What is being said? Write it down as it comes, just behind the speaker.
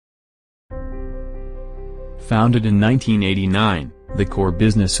Founded in 1989, the core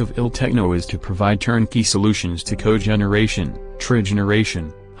business of Iltekno is to provide turnkey solutions to cogeneration,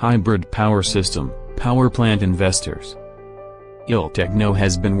 trigeneration, hybrid power system, power plant investors. Iltekno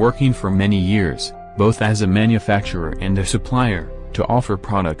has been working for many years, both as a manufacturer and a supplier, to offer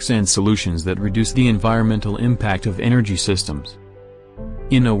products and solutions that reduce the environmental impact of energy systems.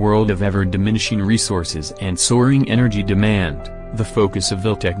 In a world of ever-diminishing resources and soaring energy demand, the focus of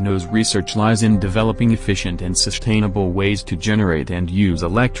Iltekno's research lies in developing efficient and sustainable ways to generate and use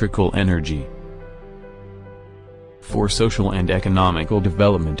electrical energy. For social and economical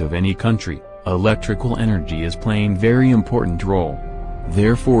development of any country, electrical energy is playing very important role.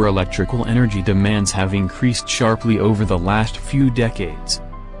 Therefore, electrical energy demands have increased sharply over the last few decades.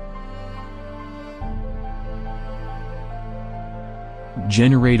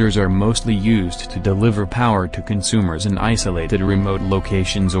 Generators are mostly used to deliver power to consumers in isolated remote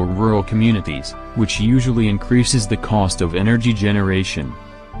locations or rural communities, which usually increases the cost of energy generation.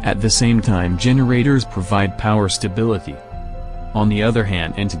 At the same time, generators provide power stability. On the other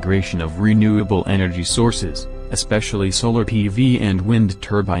hand, integration of renewable energy sources, especially solar PV and wind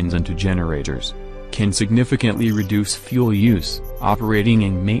turbines into generators, can significantly reduce fuel use, operating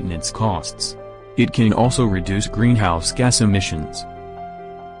and maintenance costs. It can also reduce greenhouse gas emissions.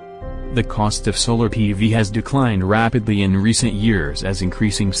 The cost of solar PV has declined rapidly in recent years as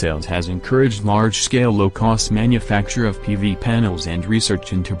increasing sales has encouraged large-scale low-cost manufacture of PV panels and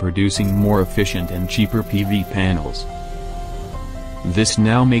research into producing more efficient and cheaper PV panels. This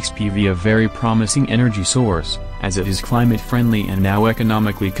now makes PV a very promising energy source, as it is climate-friendly and now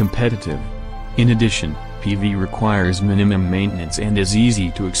economically competitive. In addition, PV requires minimum maintenance and is easy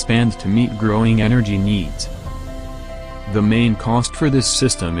to expand to meet growing energy needs. The main cost for this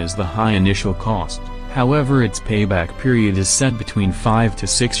system is the high initial cost, however its payback period is set between 5 to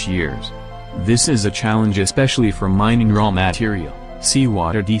 6 years. This is a challenge especially for mining raw material,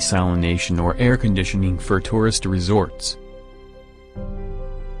 seawater desalination or air conditioning for tourist resorts.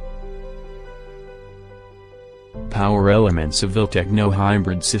 Power elements of Iltekno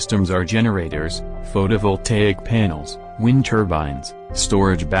hybrid systems are generators, photovoltaic panels, wind turbines,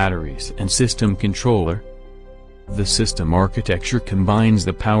 storage batteries and system controller. The system architecture combines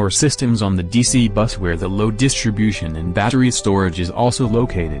the power systems on the DC bus where the load distribution and battery storage is also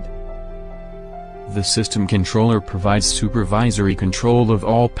located. The system controller provides supervisory control of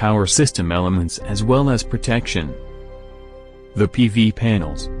all power system elements as well as protection. The PV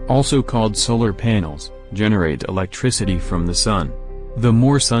panels, also called solar panels, generate electricity from the sun. The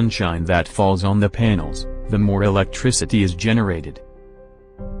more sunshine that falls on the panels, the more electricity is generated.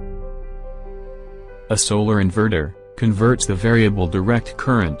 A solar inverter converts the variable direct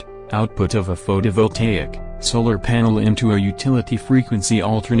current output of a photovoltaic solar panel into a utility frequency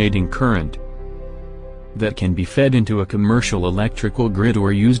alternating current that can be fed into a commercial electrical grid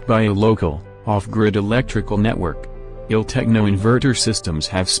or used by a local, off-grid electrical network. Iltekno inverter systems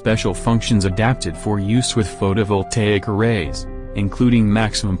have special functions adapted for use with photovoltaic arrays, including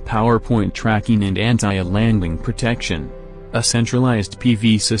maximum power point tracking and anti-landing protection. A centralized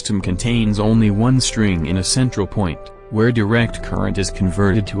PV system contains only one string in a central point, where direct current is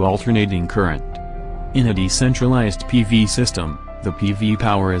converted to alternating current. In a decentralized PV system, the PV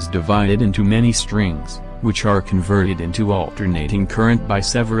power is divided into many strings, which are converted into alternating current by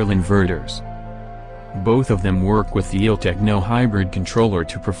several inverters. Both of them work with the Iltekno hybrid controller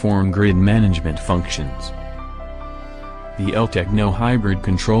to perform grid management functions. The Iltekno hybrid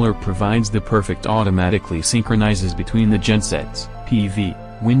controller provides the perfect automatically synchronizes between the gensets,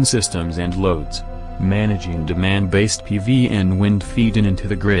 PV, wind systems and loads, managing demand-based PV and wind feed-in into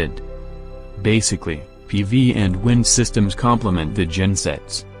the grid. Basically, PV and wind systems complement the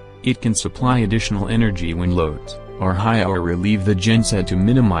gensets. It can supply additional energy when loads are high or relieve the genset to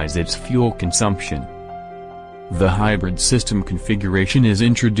minimize its fuel consumption. The hybrid system configuration is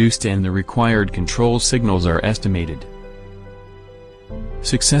introduced and the required control signals are estimated.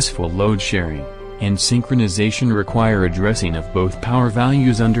 Successful load sharing and synchronization require addressing of both power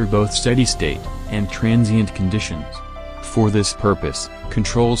values under both steady state and transient conditions. For this purpose,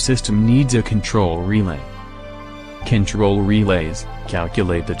 control system needs a control relay. Control relays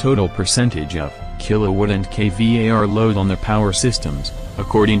calculate the total percentage of kilowatt and kVAR load on the power systems,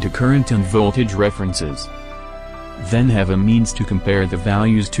 according to current and voltage references. Then have a means to compare the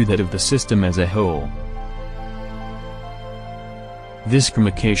values to that of the system as a whole. This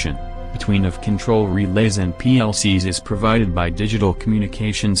communication between of control relays and PLCs is provided by digital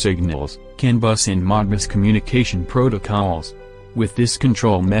communication signals, CAN bus and Modbus communication protocols. With this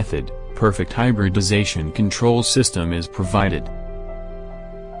control method, perfect hybridization control system is provided.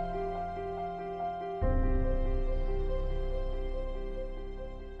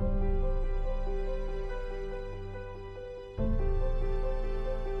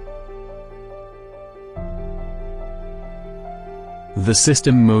 The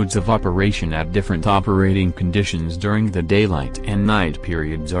system modes of operation at different operating conditions during the daylight and night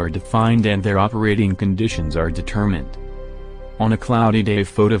periods are defined and their operating conditions are determined. On a cloudy day,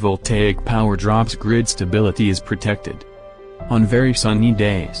 photovoltaic power drops, grid stability is protected. On very sunny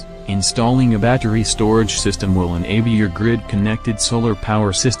days, installing a battery storage system will enable your grid-connected solar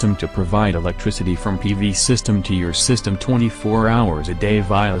power system to provide electricity from PV system to your system 24 hours a day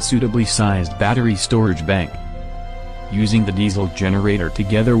via a suitably sized battery storage bank. Using the diesel generator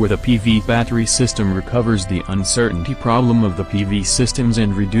together with a PV battery system recovers the uncertainty problem of the PV systems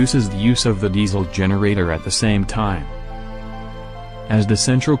and reduces the use of the diesel generator at the same time. As the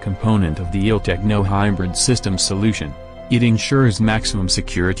central component of the Iltekno hybrid system solution, it ensures maximum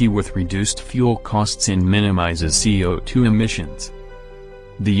security with reduced fuel costs and minimizes CO2 emissions.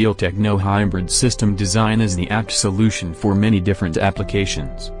 The Iltekno hybrid system design is the apt solution for many different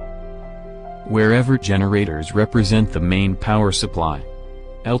applications. Wherever generators represent the main power supply,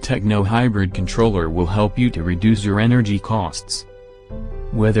 Iltekno hybrid controller will help you to reduce your energy costs.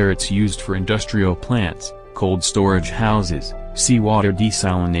 Whether it's used for industrial plants, cold storage houses, seawater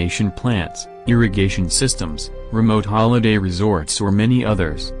desalination plants, irrigation systems, remote holiday resorts or many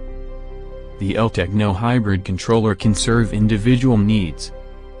others, the Iltekno hybrid controller can serve individual needs.